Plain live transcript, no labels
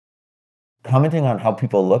Commenting on how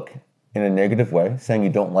people look in a negative way, saying you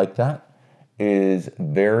don't like that, is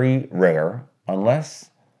very rare unless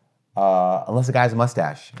the guy has a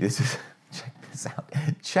mustache. Check this out.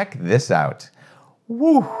 Check this out.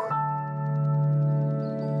 Woo!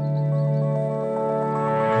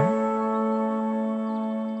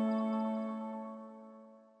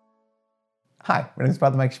 Hi, my name is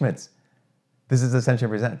Father Mike Schmitz. This is Ascension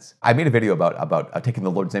Presents. I made a video about taking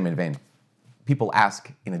the Lord's name in vain. People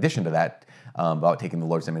ask, in addition to that, about taking the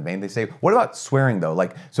Lord's name in vain. They say, what about swearing though?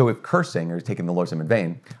 So if cursing or taking the Lord's name in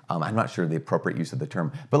vain, I'm not sure the appropriate use of the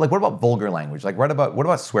term, but what about vulgar language? What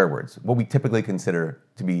about swear words? What we typically consider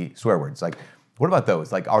to be swear words? What about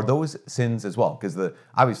those? Are those sins as well? Because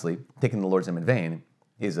obviously taking the Lord's name in vain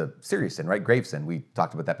is a serious sin, right? Grave sin. We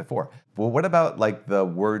talked about that before. But what about the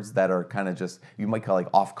words that are kind of just, you might call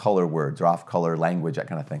off-color words or off-color language, that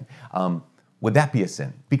kind of thing? Would that be a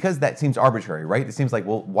sin? Because that seems arbitrary, right? It seems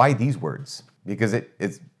why these words? Because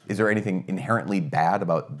is there anything inherently bad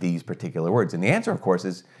about these particular words? And the answer, of course,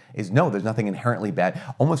 is no, there's nothing inherently bad.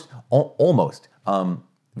 Almost.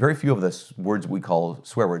 Very few of the words we call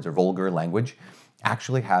swear words or vulgar language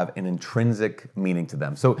actually have an intrinsic meaning to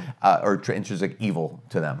them, or intrinsic evil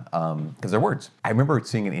to them, because they're words. I remember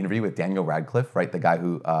seeing an interview with Daniel Radcliffe, right, the guy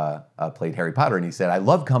who played Harry Potter, and he said, I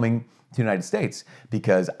love coming to the United States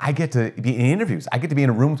because I get to be in interviews, I get to be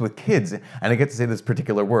in rooms with kids, and I get to say this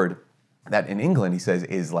particular word that in England, he says,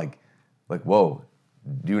 is like, whoa,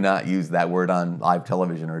 do not use that word on live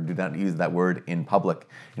television or do not use that word in public.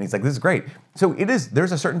 And he's like, this is great. So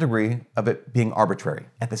there's a certain degree of it being arbitrary.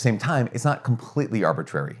 At the same time, it's not completely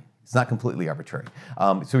arbitrary. It's not completely arbitrary.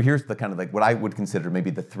 So here's the kind of what I would consider maybe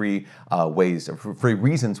the three ways or three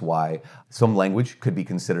reasons why some language could be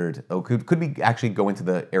considered, could be actually go into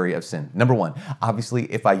the area of sin. Number one, obviously,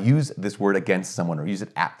 if I use this word against someone or use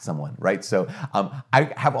it at someone, right? So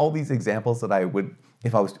I have all these examples that I would,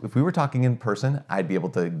 if we were talking in person, I'd be able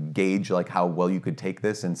to gauge how well you could take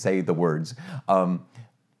this and say the words.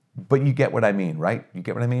 But you get what I mean, right? You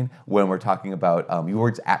get what I mean? When we're talking about your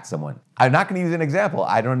words at someone. I'm not going to use an example.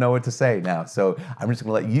 I don't know what to say now. So I'm just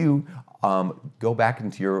going to let you go back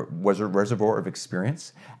into your reservoir of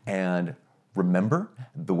experience and remember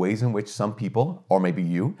the ways in which some people, or maybe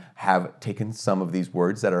you, have taken some of these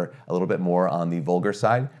words that are a little bit more on the vulgar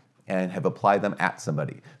side and have applied them at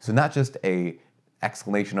somebody. So not just a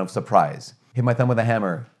exclamation of surprise. Hit my thumb with a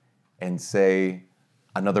hammer and say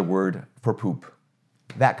another word for poop.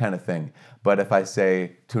 That kind of thing. But if I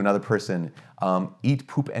say to another person, eat,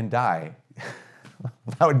 poop, and die,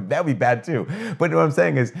 that would be bad too. But what I'm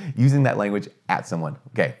saying is using that language at someone.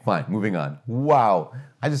 Okay, fine, moving on. Wow,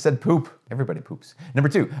 I just said poop. Everybody poops. Number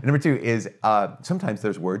two is sometimes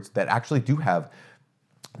there's words that actually do have,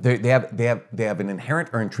 they have an inherent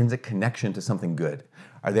or intrinsic connection to something good.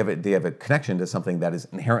 Or they have a connection to something that is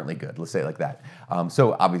inherently good. Let's say it like that.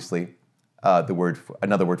 So obviously, another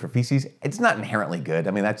word for feces, it's not inherently good.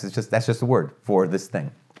 I mean, that's just a word for this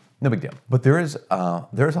thing. No big deal. But there is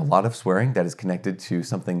a lot of swearing that is connected to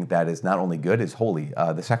something that is not only good, is holy,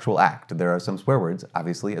 the sexual act. There are some swear words,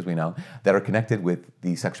 obviously, as we know, that are connected with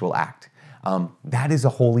the sexual act. That is a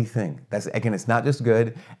holy thing. Again, it's not just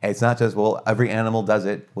good. It's not just, well, every animal does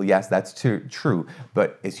it. Well, yes, that's true.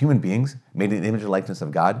 But as human beings, made in the image and likeness of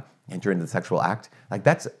God, enter into the sexual act,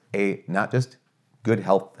 that's not just good,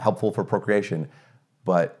 helpful for procreation,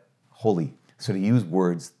 but holy. So to use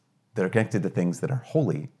words that are connected to things that are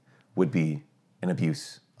holy would be an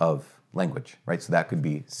abuse of language, right? So that could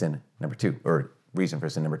be sin number two, or reason for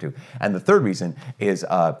sin number two. And the third reason is,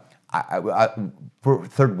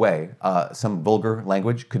 third way, some vulgar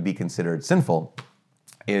language could be considered sinful,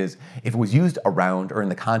 is if it was used around or in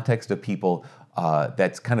the context of people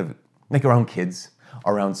that's kind of around kids,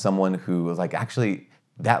 around someone who was actually,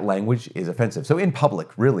 that language is offensive. So in public,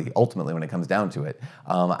 really, ultimately, when it comes down to it,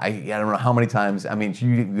 I don't know how many times, I mean,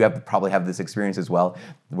 you probably have this experience as well,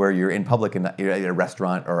 where you're in public and you're at a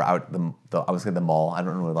restaurant or out I was at the mall. I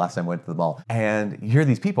don't know the last time I went to the mall, and you hear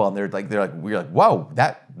these people, and we're like, whoa,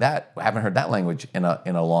 that I haven't heard that language in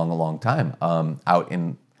a long time. Out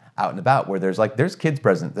and about, where there's kids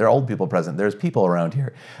present, there are old people present, there's people around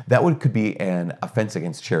here. That could be an offense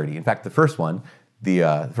against charity. In fact, the first one.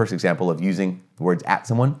 The first example of using the words at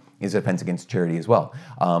someone is offense against charity as well.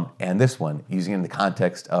 And this one, using it in the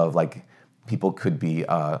context of people could be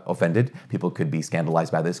offended, people could be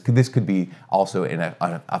scandalized by this. This could be also an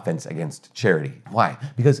offense against charity. Why?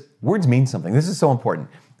 Because words mean something. This is so important.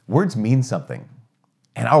 Words mean something.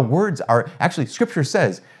 And our words are, actually, Scripture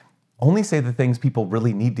says, only say the things people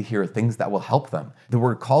really need to hear, things that will help them. That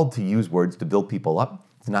we're called to use words to build people up,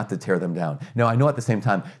 not to tear them down. Now, I know at the same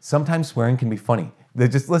time, sometimes swearing can be funny.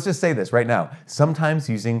 Let's just say this right now. Sometimes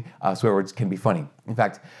using swear words can be funny. In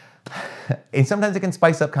fact, and sometimes it can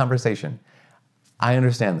spice up conversation. I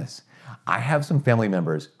understand this. I have some family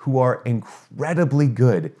members who are incredibly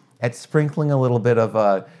good at sprinkling a little bit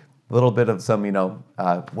of some,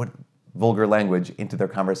 what vulgar language into their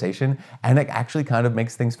conversation, and it actually kind of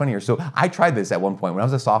makes things funnier. So I tried this at one point when I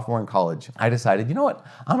was a sophomore in college. I decided, you know what?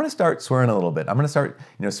 I'm going to start swearing a little bit. I'm going to start,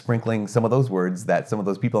 sprinkling some of those words that some of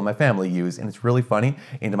those people in my family use, and it's really funny,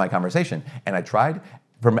 into my conversation. And I tried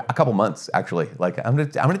for a couple months, actually. Like, I'm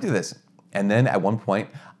gonna do this. And then at one point,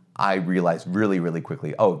 I realized really, really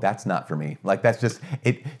quickly, oh, that's not for me. Like, that's just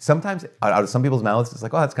it. Sometimes out of some people's mouths, it's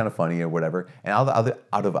like, oh, that's kind of funny or whatever. And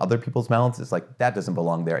out of other people's mouths, it's like, that doesn't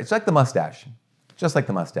belong there. It's like the mustache. Just like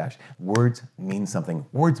the mustache. Words mean something.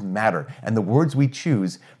 Words matter. And the words we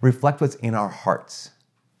choose reflect what's in our hearts.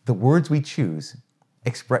 The words we choose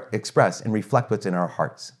express and reflect what's in our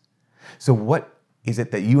hearts. So what is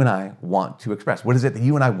it that you and I want to express? What is it that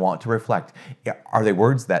you and I want to reflect? Are they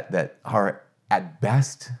words that are at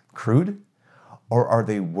best crude? Or are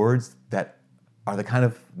they words that are the kind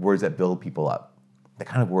of words that build people up? The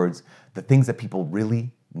kind of words, the things that people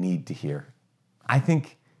really need to hear? I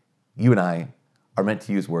think you and I are meant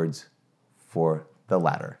to use words for the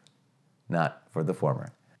latter, not for the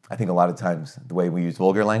former. I think a lot of times the way we use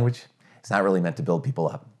vulgar language, it's not really meant to build people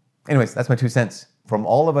up. Anyways, that's my 2 cents. From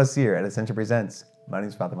all of us here at Ascension Presents, my name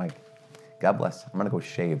is Father Mike. God bless. I'm gonna go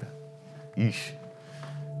shave. Yeesh.